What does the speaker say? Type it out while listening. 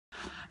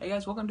Hey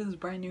guys, welcome to this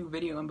brand new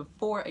video, and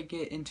before I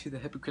get into the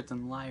hypocrites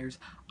and liars,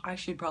 I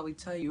should probably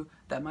tell you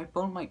that my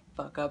phone might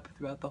fuck up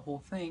throughout the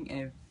whole thing, and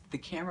if the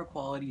camera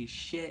quality is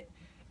shit,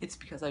 it's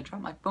because I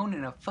dropped my phone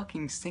in a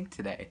fucking sink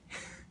today.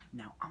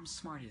 Now, I'm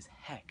smart as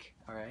heck,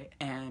 alright?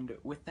 And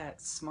with that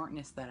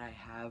smartness that I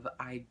have,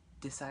 I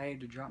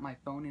decided to drop my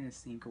phone in a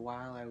sink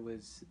while I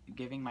was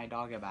giving my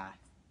dog a bath.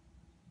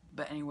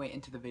 But anyway,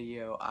 into the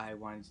video, I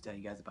wanted to tell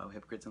you guys about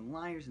hypocrites and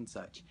liars and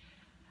such.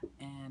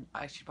 And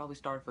I should probably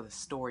start with a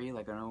story,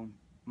 like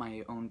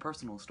my own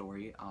personal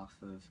story off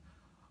of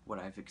what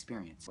I've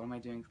experienced. What am I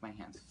doing with my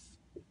hands?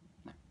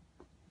 No.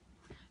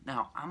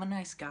 Now, I'm a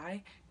nice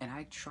guy, and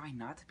I try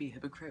not to be a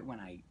hypocrite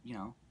when I,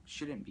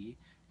 shouldn't be,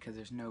 because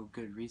there's no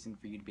good reason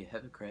for you to be a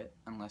hypocrite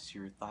unless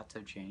your thoughts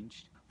have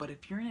changed. But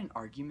if you're in an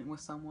argument with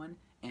someone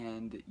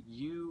and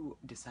you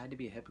decide to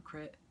be a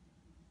hypocrite,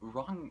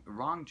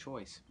 wrong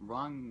choice.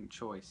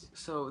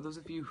 So those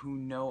of you who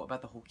know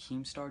about the whole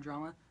Keemstar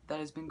drama that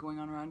has been going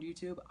on around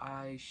YouTube,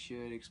 I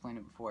should explain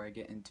it before I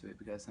get into it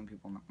because some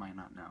people might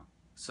not know.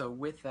 So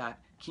with that,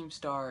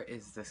 Keemstar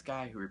is this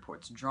guy who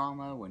reports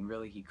drama when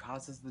really he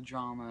causes the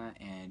drama,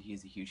 and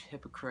he's a huge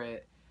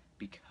hypocrite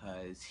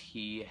because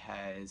he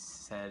has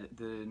said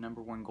the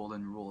 #1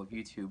 golden rule of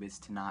YouTube is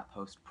to not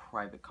post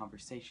private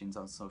conversations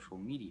on social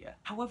media.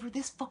 However,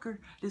 this fucker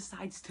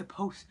decides to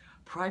post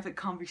private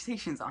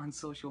conversations on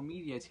social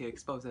media to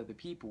expose other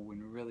people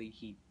when really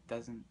he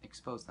doesn't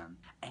expose them.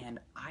 And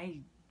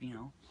I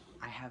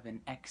have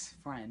an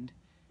ex-friend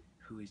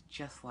who is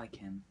just like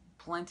him.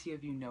 Plenty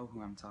of you know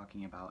who I'm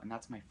talking about, and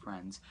that's my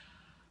friends.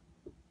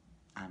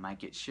 I might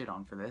get shit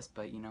on for this,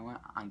 but you know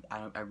what?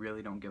 I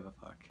really don't give a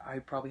fuck. I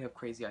probably have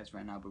crazy eyes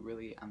right now, but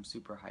really I'm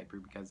super hyper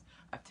because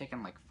I've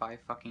taken like 5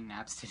 fucking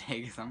naps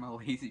today because I'm a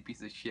lazy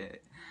piece of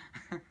shit.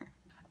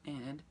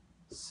 And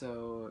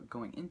so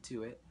going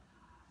into it,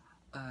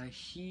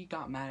 he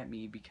got mad at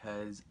me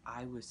because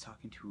I was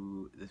talking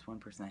to this one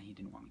person that he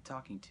didn't want me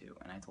talking to,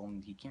 and I told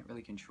him he can't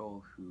really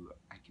control who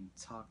I can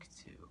talk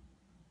to.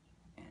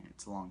 And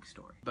it's a long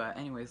story. But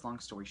anyways, long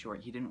story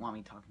short, he didn't want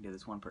me talking to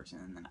this one person,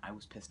 and then I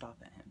was pissed off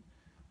at him.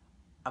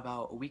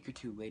 About a week or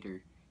 2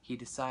 later, he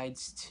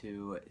decides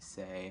to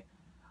say,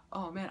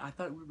 "Oh man, I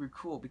thought we were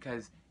cool,"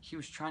 because he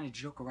was trying to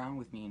joke around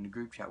with me in the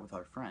group chat with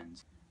our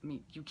friends. I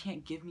mean, you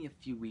can't give me a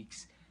few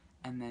weeks,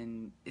 and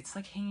then it's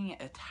like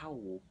hanging a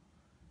towel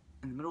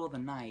in the middle of the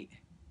night,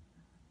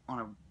 on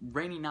a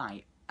rainy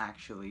night,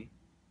 actually,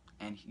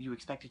 and you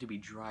expect it to be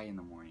dry in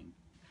the morning.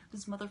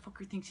 This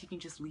motherfucker thinks he can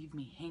just leave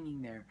me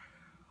hanging there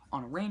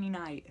on a rainy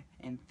night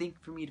and think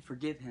for me to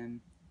forgive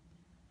him.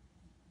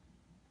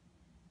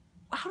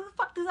 How the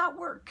fuck does that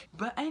work?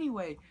 But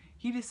anyway,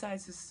 he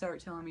decides to start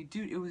telling me,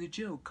 "Dude, it was a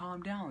joke,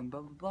 calm down,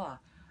 blah blah blah."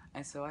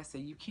 And so I say,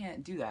 "You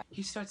can't do that."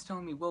 He starts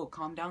telling me, "Whoa,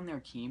 calm down there,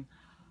 Keem."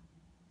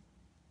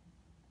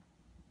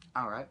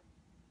 Alright,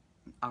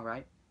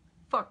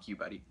 fuck you,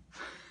 buddy.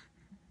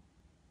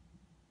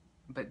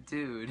 But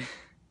dude,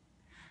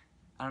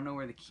 I don't know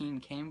where the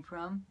Keem came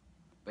from,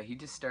 but he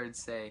just started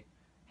to say,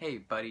 "Hey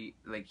buddy,"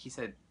 like he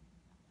said,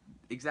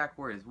 exact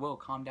words, "Whoa,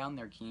 calm down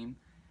there, Keem."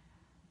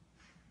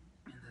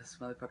 And this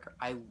motherfucker,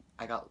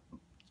 I got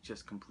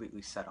just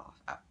completely set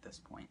off at this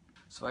point.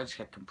 So I just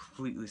got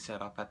completely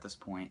set off at this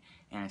point,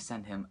 and I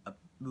sent him a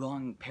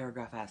long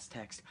paragraph-ass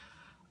text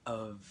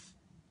of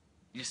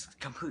just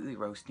completely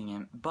roasting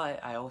him,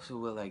 but I also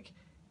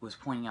was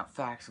pointing out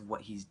facts of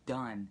what he's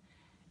done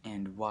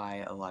and why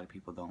a lot of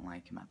people don't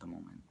like him at the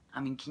moment.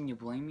 I mean, can you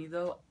blame me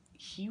though?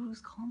 He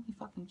was calling me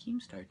fucking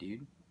Keemstar,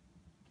 dude.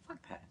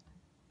 Fuck that.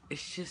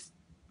 It's just,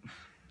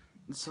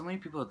 so many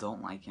people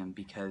don't like him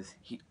because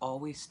he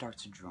always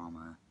starts a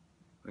drama,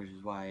 which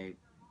is why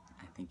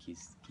I think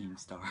he's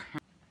Keemstar.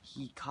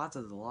 He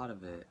causes a lot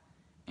of it,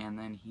 and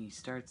then he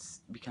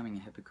starts becoming a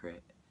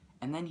hypocrite,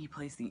 and then he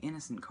plays the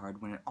innocent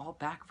card when it all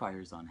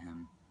backfires on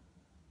him.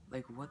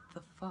 Like, what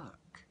the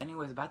fuck?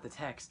 Anyways, about the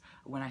text,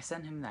 when I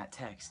send him that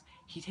text,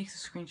 he takes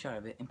a screenshot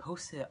of it and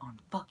posts it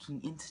on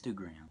fucking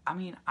Instagram. I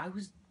mean, I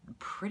was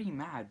pretty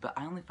mad, but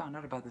I only found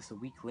out about this a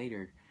week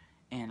later,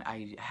 and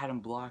I had him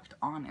blocked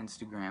on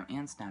Instagram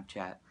and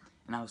Snapchat,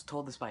 and I was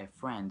told this by a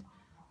friend.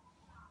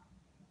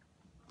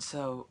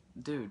 So,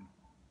 dude,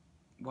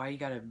 why you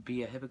gotta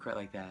be a hypocrite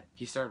like that?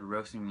 He started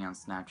roasting me on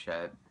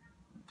Snapchat,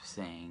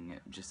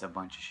 saying just a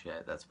bunch of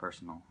shit that's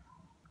personal.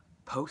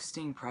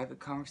 Posting private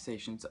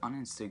conversations on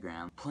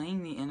Instagram,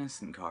 playing the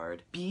innocent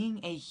card, being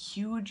a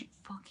huge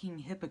fucking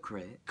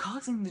hypocrite,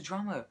 causing the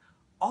drama,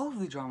 all of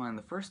the drama in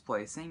the first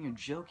place, saying you're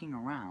joking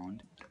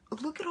around.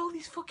 Look at all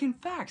these fucking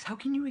facts. How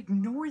can you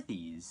ignore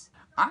these?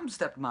 I'm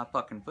stepping my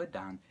fucking foot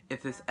down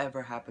if this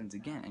ever happens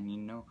again, and you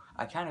know,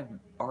 I kind of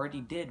already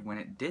did when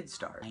it did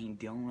start. I ain't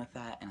dealing with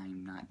that, and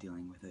I'm not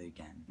dealing with it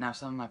again. Now,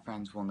 some of my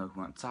friends will know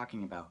who I'm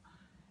talking about,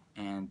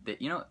 and they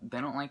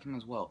don't like him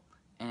as well.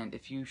 And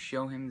if you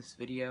show him this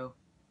video,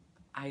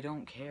 I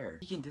don't care.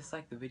 He can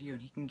dislike the video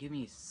and he can give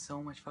me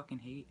so much fucking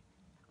hate.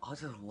 I'll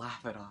just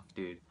laugh it off,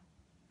 dude.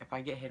 If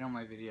I get hate on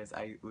my videos,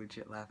 I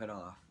legit laugh it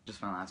off.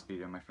 Just my last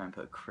video, my friend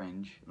put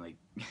cringe, like...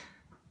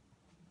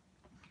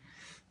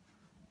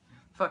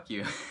 Fuck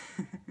you.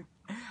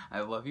 I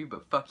love you,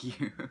 but fuck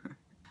you.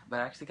 But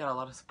I actually got a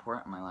lot of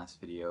support on my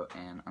last video,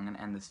 and I'm gonna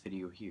end this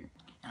video here.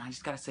 And I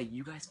just gotta say,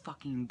 you guys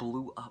fucking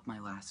blew up my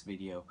last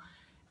video,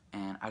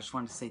 and I just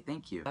wanted to say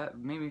thank you. That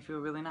made me feel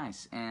really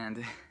nice,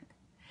 and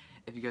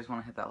if you guys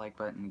want to hit that like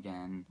button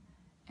again,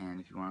 and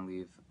if you want to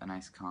leave a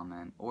nice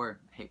comment, or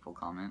hateful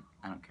comment,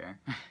 I don't care,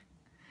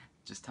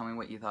 just tell me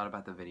what you thought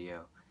about the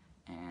video,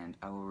 and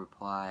I will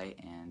reply,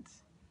 and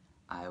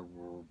I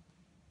will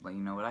let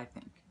you know what I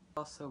think.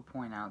 I'll also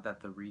point out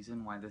that the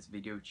reason why this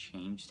video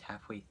changed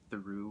halfway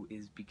through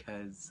is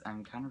because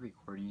I'm kind of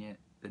recording it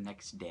the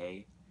next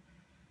day,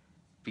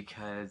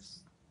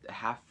 because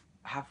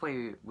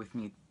halfway with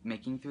me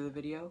making through the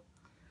video,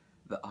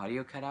 the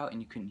audio cut out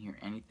and you couldn't hear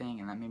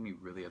anything, and that made me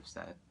really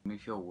upset. It made me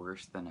feel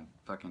worse than a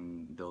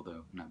fucking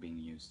dildo not being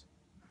used.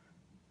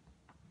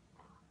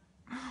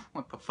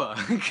 What the fuck?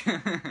 Your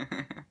life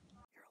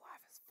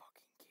is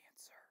fucking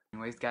cancer.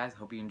 Anyways guys,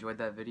 hope you enjoyed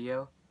that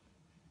video.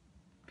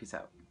 Peace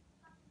out.